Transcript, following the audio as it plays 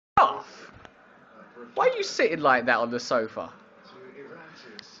Why are you sitting like that on the sofa?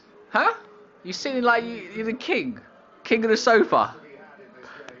 Huh? You sitting like you're the king? King of the sofa?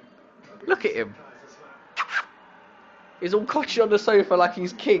 Look at him. He's all cocky on the sofa like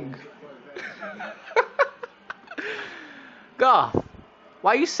he's king. Garth,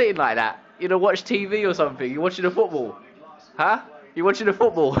 why are you sitting like that? You don't watch TV or something? You watching the football? Huh? You watching the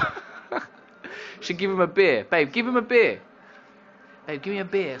football? Should give him a beer. Babe, give him a beer. Babe, give me a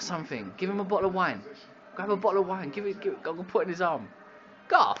beer or something. Give him a bottle of wine. Grab a bottle of wine. Go put it in his arm.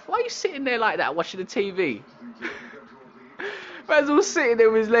 Garth, why are you sitting there like that watching the TV? Man's all sitting there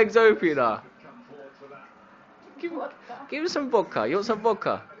with his legs open, you know. Give him some vodka. You want some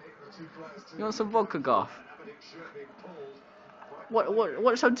vodka? You want some vodka, Garth?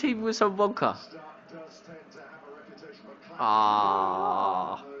 Watch some TV with some vodka.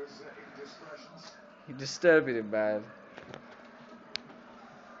 Ah, you're disturbing him, man.